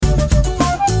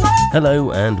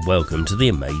Hello and welcome to the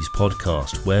Amaiz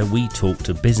podcast, where we talk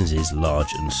to businesses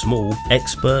large and small,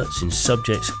 experts in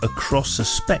subjects across the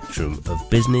spectrum of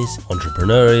business,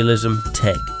 entrepreneurialism,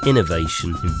 tech,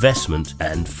 innovation, investment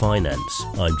and finance.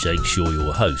 I'm Jake Shaw,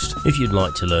 your host. If you'd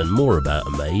like to learn more about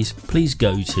Amaiz, please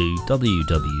go to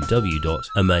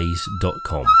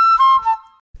www.amaiz.com.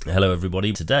 Hello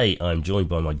everybody. Today I'm joined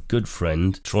by my good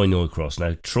friend Troy Norcross.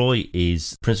 Now Troy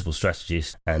is principal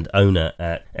strategist and owner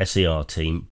at SER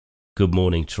Team. Good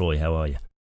morning, Troy. How are you?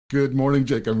 Good morning,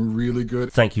 Jake. I'm really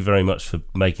good. Thank you very much for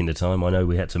making the time. I know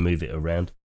we had to move it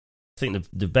around. I think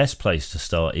the best place to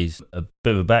start is a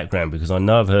bit of a background, because I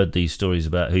know I've heard these stories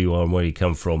about who you are and where you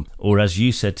come from, or as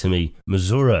you said to me,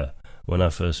 Missouri, when I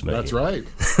first met you. That's right.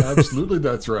 Absolutely,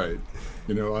 that's right.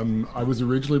 You know, I was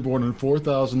originally born on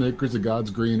 4,000 acres of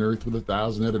God's green earth with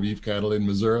 1,000 head of beef cattle in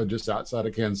Missouri, just outside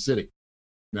of Kansas City.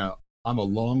 Now, I'm a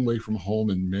long way from home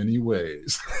in many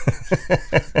ways.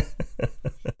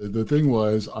 The thing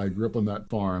was, I grew up on that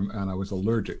farm and I was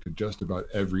allergic to just about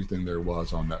everything there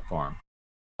was on that farm.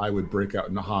 I would break out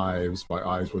in hives, my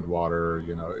eyes would water,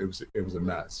 you know, it was a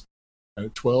mess. And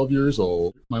at 12 years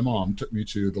old, my mom took me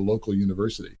to the local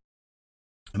university.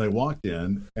 And I walked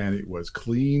in and it was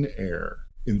clean air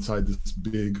inside this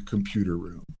big computer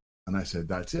room. And I said,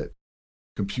 that's it.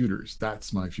 Computers,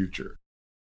 that's my future.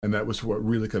 And that was what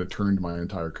really kind of turned my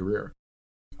entire career.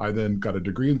 I then got a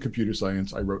degree in computer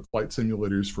science. I wrote flight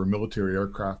simulators for military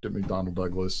aircraft at McDonnell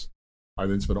Douglas. I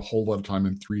then spent a whole lot of time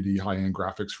in 3D high-end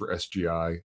graphics for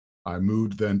SGI. I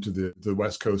moved then to the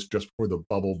West Coast just before the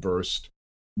bubble burst,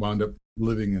 wound up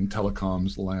living in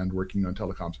telecoms land, working on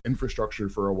telecoms infrastructure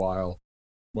for a while,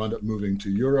 wound up moving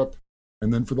to Europe.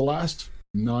 And then for the last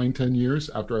 9-10 years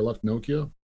after I left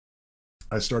Nokia,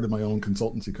 I started my own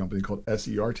consultancy company called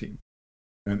SER Team.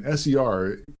 And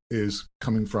SER is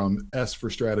coming from S for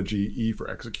strategy, E for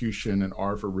execution, and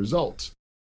R for results.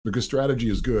 Because strategy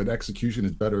is good, execution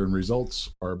is better, and results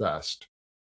are best.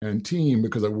 And team,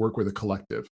 because I work with a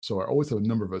collective. So I always have a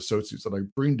number of associates that I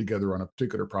bring together on a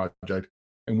particular project,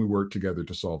 and we work together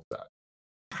to solve that.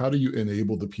 How do you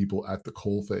enable the people at the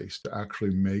coalface to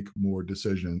actually make more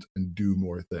decisions and do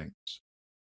more things?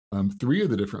 3 of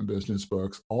the different business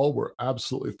books all were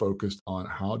absolutely focused on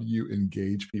how do you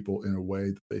engage people in a way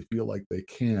that they feel like they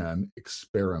can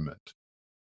experiment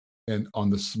and on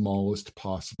the smallest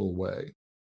possible way.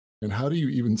 And how do you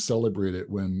even celebrate it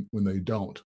when they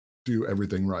don't do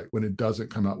everything right, when it doesn't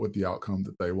come out with the outcome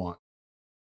that they want?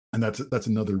 And that's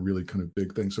another really kind of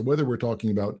big thing. So whether we're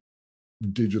talking about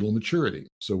digital maturity,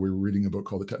 so we're reading a book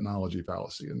called The Technology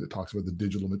Fallacy, and it talks about the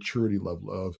digital maturity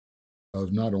level of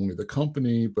not only the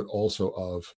company, but also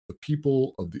of the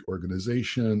people, of the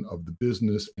organization, of the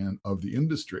business, and of the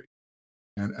industry.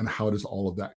 And how does all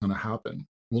of that kind of happen?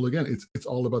 Well, again, it's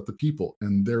all about the people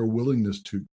and their willingness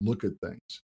to look at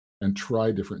things and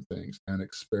try different things and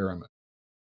experiment.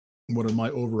 One of my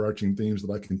overarching themes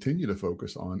that I continue to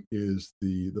focus on is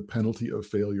the penalty of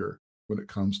failure when it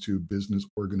comes to business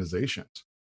organizations.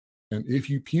 And if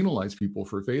you penalize people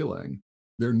for failing,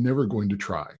 they're never going to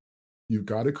try. You've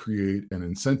got to create an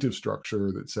incentive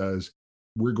structure that says,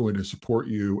 we're going to support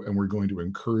you and we're going to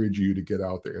encourage you to get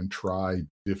out there and try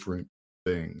different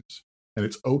things. And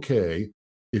it's okay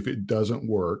if it doesn't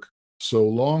work, so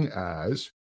long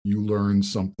as you learn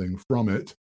something from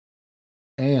it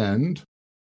and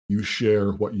you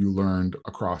share what you learned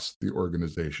across the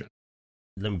organization.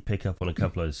 Let me pick up on a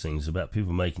couple of those things about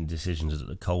people making decisions at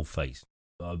the coalface.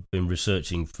 I've been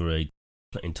researching for an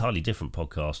entirely different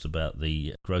podcast about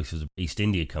the growth of the East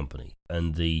India Company,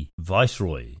 and the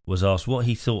Viceroy was asked what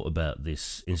he thought about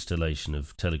this installation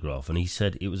of telegraph, and he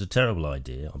said it was a terrible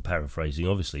idea. I'm paraphrasing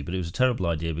obviously, but it was a terrible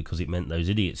idea because it meant those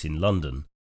idiots in London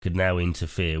could now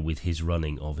interfere with his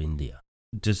running of India.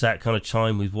 Does that kind of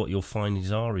chime with what your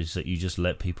findings are, is that you just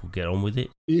let people get on with it?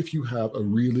 If you have a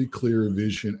really clear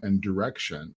vision and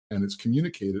direction and it's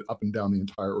communicated up and down the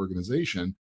entire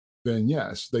organization, then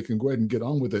yes, they can go ahead and get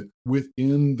on with it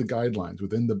within the guidelines,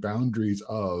 within the boundaries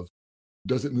of,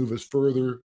 does it move us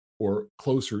further or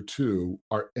closer to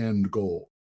our end goal?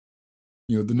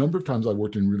 You know, the number of times I've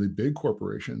worked in really big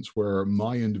corporations where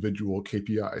my individual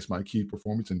KPIs, my key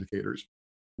performance indicators,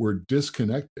 were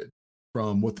disconnected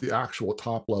from what the actual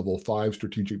top level 5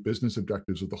 strategic business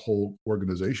objectives of the whole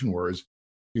organization were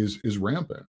is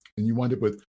rampant. And you wind up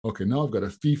with, okay, now I've got a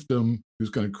fiefdom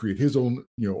who's going to create his own,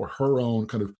 or her own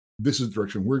kind of, this is the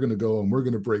direction we're going to go and we're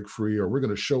going to break free, or we're going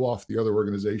to show off the other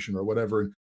organization or whatever.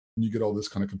 And you get all this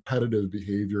kind of competitive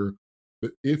behavior.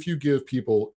 But if you give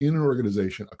people in an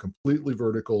organization a completely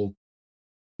vertical,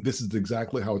 this is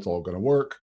exactly how it's all going to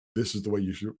work, this is the way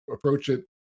you should approach it,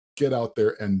 get out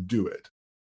there and do it.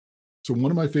 So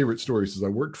one of my favorite stories is I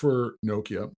worked for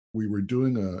Nokia. We were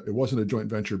doing it wasn't a joint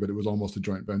venture, but it was almost a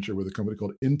joint venture with a company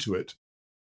called Intuit,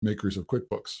 makers of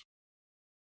QuickBooks.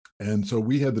 And so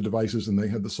we had the devices and they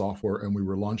had the software, and we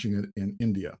were launching it in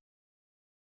India.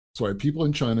 So I had people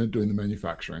in China doing the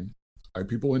manufacturing. I had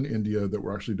people in India that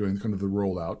were actually doing kind of the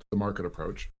rollout, the market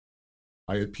approach.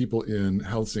 I had people in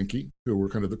Helsinki who were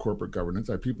kind of the corporate governance.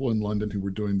 I had people in London who were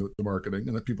doing the marketing,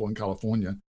 and the people in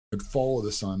California that follow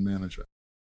the sun management.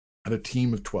 I had a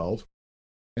team of 12,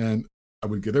 and I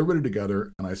would get everybody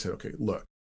together, and I said, okay, look,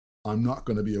 I'm not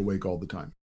going to be awake all the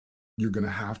time. You're going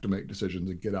to have to make decisions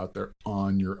and get out there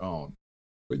on your own.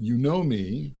 But you know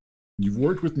me, you've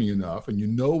worked with me enough, and you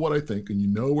know what I think, and you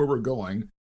know where we're going.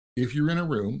 If you're in a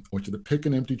room, I want you to pick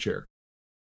an empty chair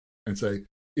and say,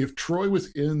 if Troy was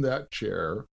in that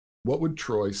chair, what would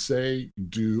Troy say,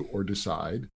 do, or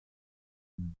decide?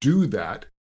 Do that.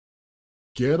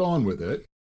 Get on with it,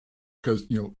 because,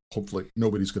 hopefully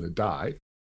nobody's going to die.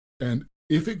 And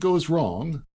if it goes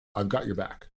wrong, I've got your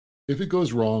back. If it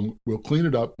goes wrong, we'll clean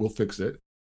it up, we'll fix it,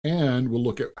 and we'll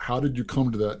look at how did you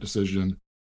come to that decision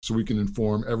so we can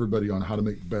inform everybody on how to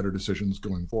make better decisions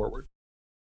going forward.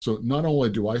 So not only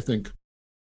do I think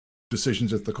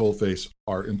decisions at the coalface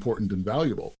are important and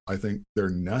valuable, I think they're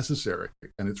necessary,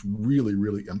 and it's really,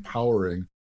 really empowering.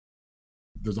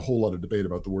 There's a whole lot of debate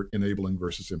about the word enabling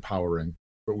versus empowering,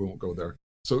 but we won't go there.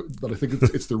 So, but I think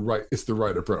it's the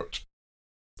right approach.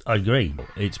 I agree.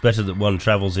 It's better that one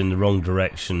travels in the wrong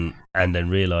direction and then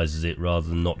realises it rather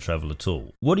than not travel at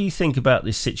all. What do you think about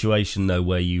this situation, though,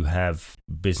 where you have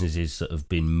businesses that have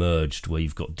been merged, where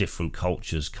you've got different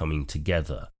cultures coming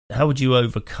together? How would you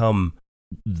overcome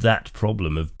that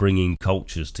problem of bringing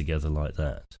cultures together like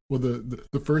that? Well,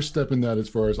 the first step in that, as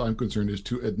far as I'm concerned, is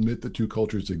to admit that two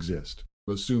cultures exist.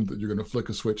 Assume that you're going to flick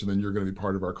a switch and then you're going to be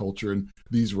part of our culture, and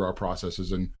these are our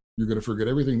processes, and you're going to forget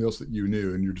everything else that you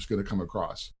knew, and you're just going to come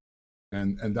across.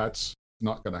 And that's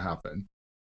not going to happen.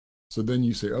 So then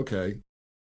you say, okay,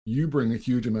 you bring a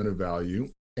huge amount of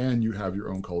value and you have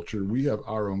your own culture. We have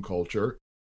our own culture,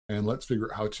 and let's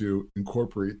figure out how to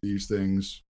incorporate these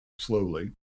things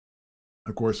slowly.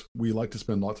 Of course, we like to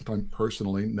spend lots of time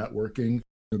personally networking,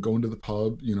 going to the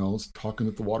pub, talking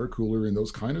at the water cooler and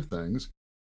those kind of things,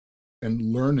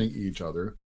 and learning each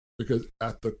other, because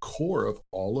at the core of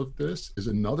all of this is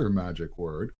another magic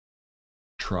word: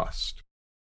 trust.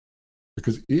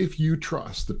 Because if you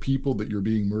trust the people that you're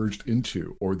being merged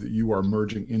into, or that you are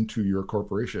merging into your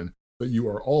corporation, that you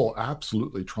are all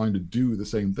absolutely trying to do the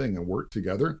same thing and work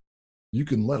together, you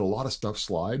can let a lot of stuff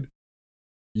slide.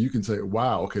 You can say,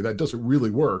 wow, okay, that doesn't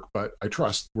really work, but I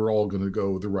trust we're all going to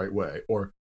go the right way.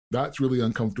 Or that's really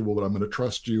uncomfortable, but I'm going to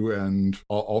trust you, and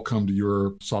I'll come to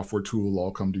your software tool,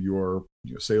 I'll come to your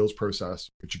sales process,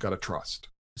 but you got to trust.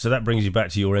 So that brings you back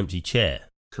to your empty chair.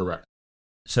 Correct.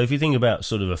 So if you think about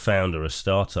sort of a founder, a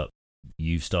startup,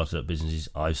 you've started up businesses,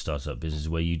 I've started up businesses,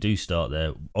 where you do start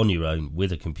there on your own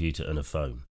with a computer and a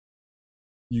phone.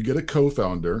 You get a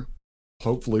co-founder.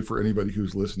 Hopefully, for anybody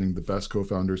who's listening, the best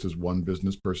co-founders is one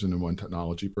business person and one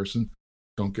technology person.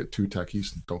 Don't get two techies,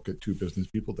 don't get two business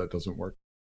people. That doesn't work.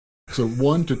 So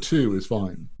 1 to 2 is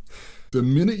fine. The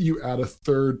minute you add a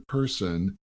third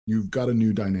person, you've got a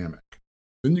new dynamic.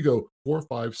 Then you go 4,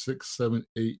 5, 6, 7,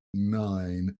 8,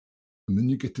 9, and then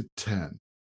you get to 10. And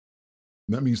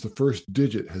that means the first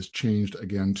digit has changed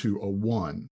again to a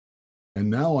 1. And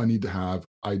now I need to have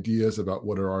ideas about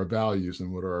what are our values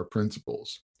and what are our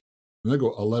principles. And I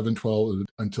go 11, 12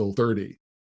 until 30.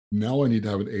 Now I need to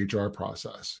have an HR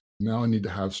process. Now I need to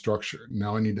have structure.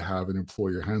 Now I need to have an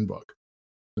employer handbook.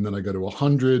 And then I go to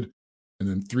 100, and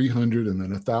then 300, and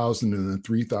then 1,000, and then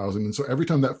 3,000. And so every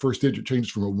time that first digit changes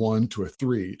from a 1 to a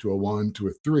 3, to a 1 to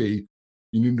a 3,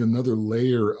 you need another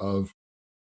layer of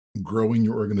growing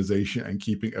your organization and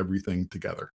keeping everything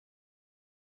together.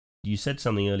 You said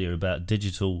something earlier about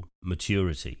digital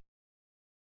maturity.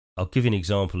 I'll give you an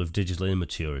example of digital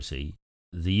immaturity.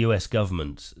 The US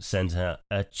government sent out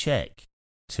a check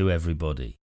to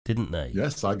everybody, didn't they?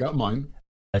 Yes, I got mine.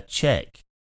 A check,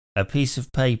 a piece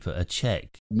of paper, a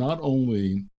check. Not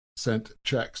only sent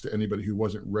checks to anybody who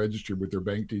wasn't registered with their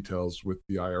bank details with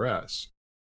the IRS,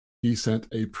 he sent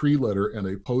a pre-letter and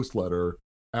a post-letter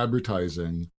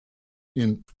advertising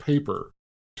in paper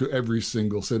to every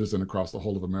single citizen across the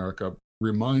whole of America,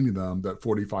 reminding them that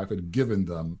 45 had given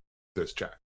them this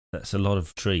check. That's a lot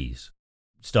of trees.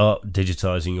 Start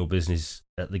digitizing your business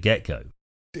at the get-go.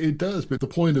 It does, but the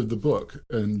point of the book,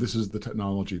 and this is the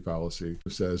technology fallacy,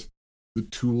 says the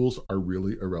tools are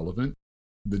really irrelevant.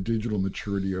 The digital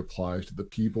maturity applies to the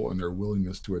people and their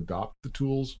willingness to adopt the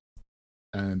tools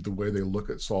and the way they look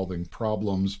at solving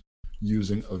problems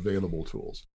using available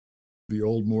tools. the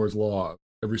old Moore's law.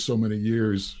 Every so many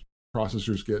years,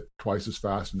 processors get twice as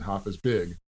fast and half as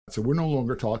big. So we're no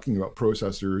longer talking about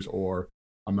processors or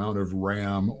amount of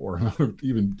RAM or amount of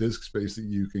even disk space that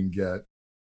you can get.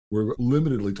 We're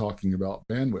limitedly talking about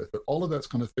bandwidth, but all of that's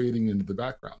kind of fading into the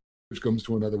background, which comes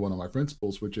to another one of my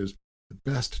principles, which is the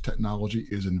best technology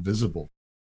is invisible.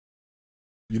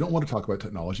 You don't want to talk about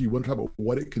technology. You want to talk about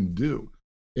what it can do.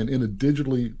 And in a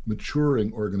digitally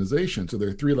maturing organization, so there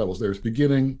are three levels. There's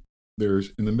beginning,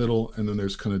 there's in the middle, and then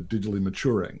there's kind of digitally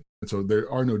maturing. And so there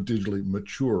are no digitally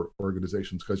mature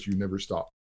organizations because you never stop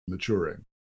maturing.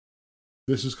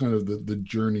 This is kind of the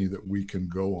journey that we can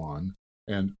go on.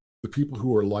 And the people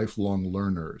who are lifelong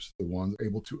learners, the ones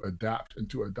able to adapt and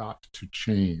to adopt to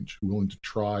change, who are willing to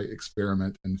try,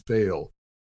 experiment, and fail,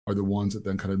 are the ones that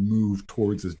then kind of move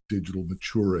towards this digital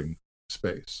maturing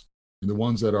space. And the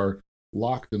ones that are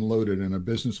locked and loaded in a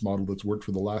business model that's worked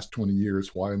for the last 20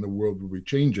 years, why in the world would we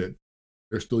change it?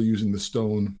 They're still using the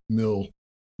stone mill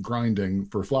grinding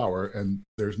for flour, and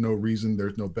there's no reason,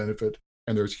 there's no benefit,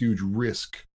 and there's huge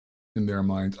risk in their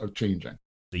minds of changing.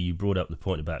 So you brought up the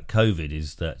point about COVID,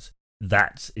 is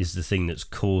that is the thing that's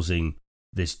causing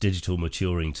this digital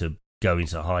maturing to go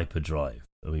into hyperdrive.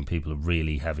 I mean, people are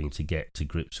really having to get to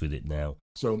grips with it now.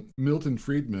 So Milton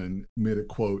Friedman made a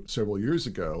quote several years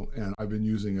ago, and I've been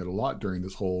using it a lot during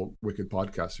this whole Wicked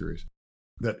podcast series,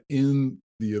 that in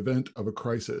the event of a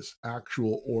crisis,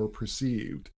 actual or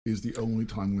perceived, is the only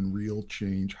time when real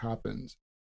change happens.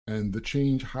 And the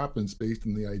change happens based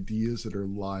on the ideas that are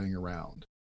lying around.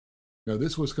 Now,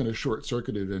 this was kind of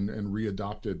short-circuited and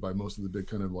readopted by most of the big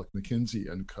kind of like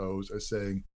McKinsey and co's as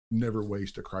saying, never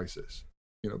waste a crisis.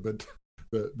 But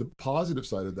the positive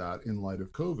side of that in light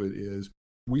of COVID is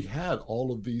we had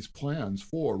all of these plans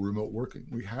for remote working.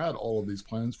 We had all of these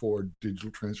plans for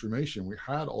digital transformation. We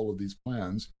had all of these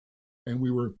plans, and we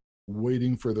were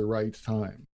waiting for the right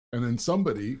time. And then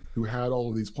somebody who had all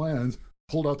of these plans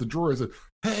pulled out the drawer and said,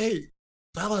 hey,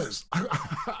 fellas,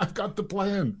 I've got the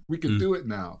plan. We can do it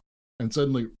now. And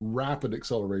suddenly rapid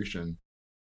acceleration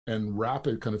and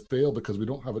rapid kind of fail because we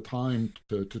don't have a time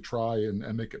to try and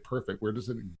make it perfect. We're just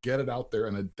going to get it out there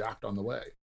and adapt on the way.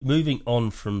 Moving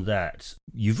on from that,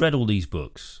 you've read all these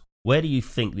books. Where do you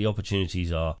think the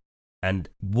opportunities are? And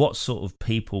what sort of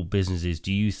people, businesses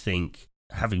do you think,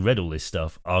 having read all this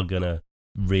stuff, are going to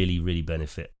really, really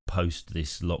benefit post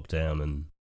this lockdown and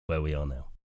where we are now?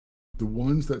 The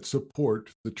ones that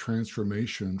support the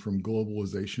transformation from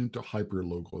globalisation to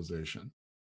hyper-localisation,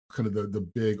 kind of the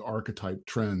big archetype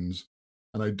trends.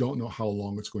 And I don't know how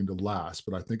long it's going to last,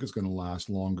 but I think it's going to last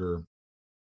longer,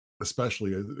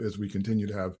 especially as we continue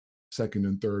to have second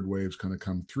and third waves kind of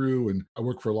come through. And I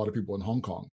work for a lot of people in Hong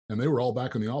Kong, and they were all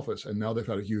back in the office, and now they've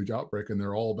had a huge outbreak and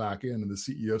they're all back in. And the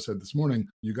CEO said this morning,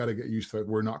 you got to get used to it.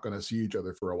 We're not going to see each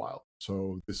other for a while.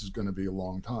 So this is going to be a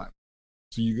long time.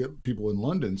 So you get people in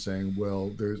London saying,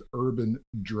 well, there's urban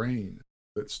drain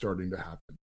that's starting to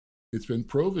happen. It's been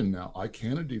proven now, I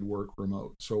can indeed work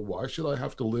remote. So why should I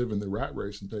have to live in the rat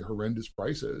race and pay horrendous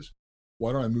prices?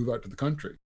 Why don't I move out to the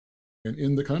country? And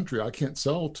in the country, I can't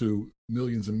sell to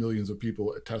millions and millions of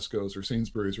people at Tesco's or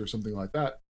Sainsbury's or something like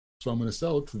that. So I'm going to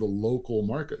sell it to the local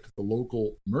market, the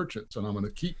local merchants, and I'm going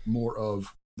to keep more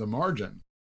of the margin.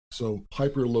 So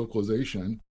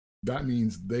hyper-localization, that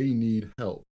means they need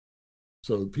help.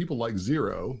 So people like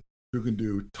Xero, who can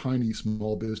do tiny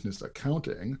small business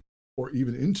accounting, or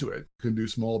even Intuit can do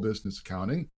small business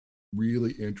accounting,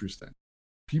 really interesting.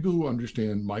 People who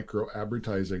understand micro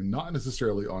advertising, not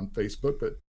necessarily on Facebook,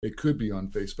 but it could be on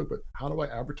Facebook, but how do I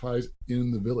advertise in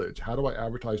the village? How do I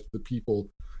advertise to the people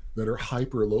that are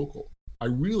hyper local? I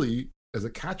really, as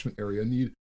a catchment area,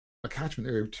 need a catchment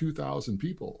area of 2,000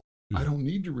 people. I don't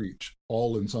need to reach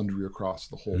all and sundry across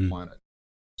the whole planet.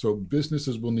 So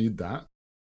businesses will need that.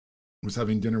 I was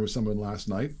having dinner with someone last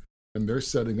night, and they're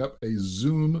setting up a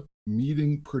Zoom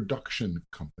meeting production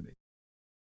company.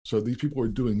 So these people are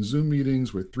doing Zoom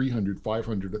meetings with 300,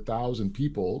 500, 1,000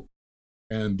 people.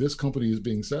 And this company is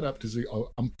being set up to say,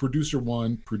 oh, I'm producer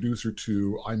one, producer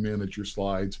two, I manage your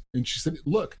slides. And she said,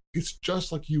 look, it's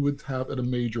just like you would have at a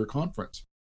major conference.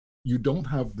 You don't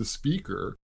have the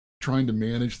speaker trying to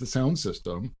manage the sound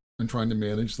system and trying to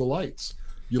manage the lights.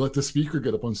 You let the speaker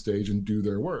get up on stage and do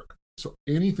their work. So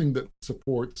anything that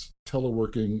supports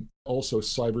teleworking, also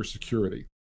cybersecurity.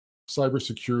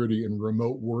 Cybersecurity and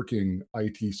remote working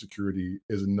IT security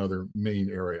is another main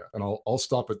area. And I'll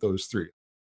stop at those three.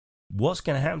 What's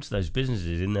going to happen to those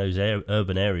businesses in those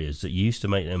urban areas that used to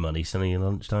make their money selling a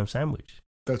lunchtime sandwich?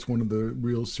 That's one of the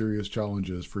real serious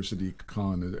challenges for Sadiq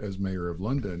Khan as mayor of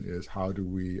London, is how do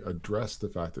we address the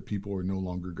fact that people are no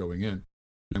longer going in?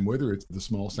 And whether it's the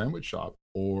small sandwich shop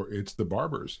or it's the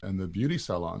barbers and the beauty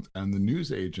salons and the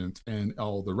news agents and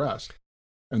all the rest,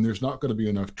 and there's not going to be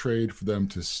enough trade for them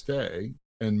to stay,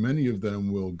 and many of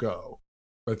them will go.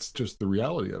 That's just the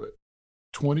reality of it.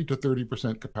 20 to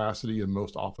 30% capacity in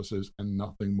most offices and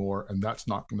nothing more. And that's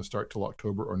not going to start till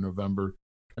October or November.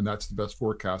 And that's the best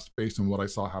forecast based on what I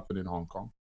saw happen in Hong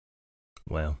Kong.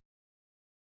 Wow.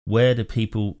 Where do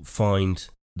people find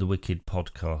the Wicked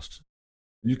podcast?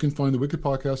 You can find the Wicked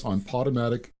podcast on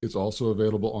Podomatic. It's also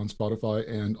available on Spotify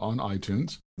and on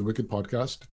iTunes, the Wicked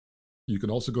podcast. You can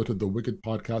also go to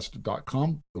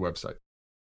thewickedpodcast.com, the website.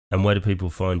 And where do people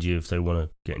find you if they want to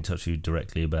get in touch with you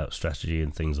directly about strategy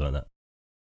and things like that?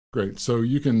 Great. So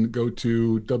you can go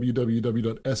to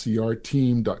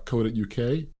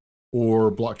www.serteam.co.uk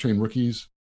or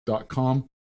blockchainrookies.com.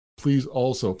 Please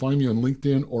also find me on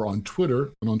LinkedIn or on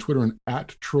Twitter, and on Twitter and at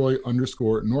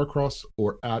Troy_Norcross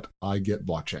or at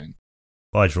iGetBlockchain.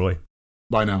 Bye, Troy.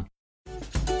 Bye now.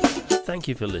 Thank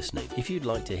you for listening. If you'd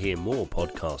like to hear more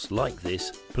podcasts like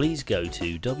this, please go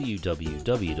to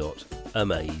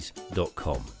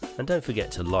www.amaiz.com. And don't forget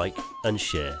to like and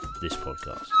share this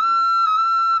podcast.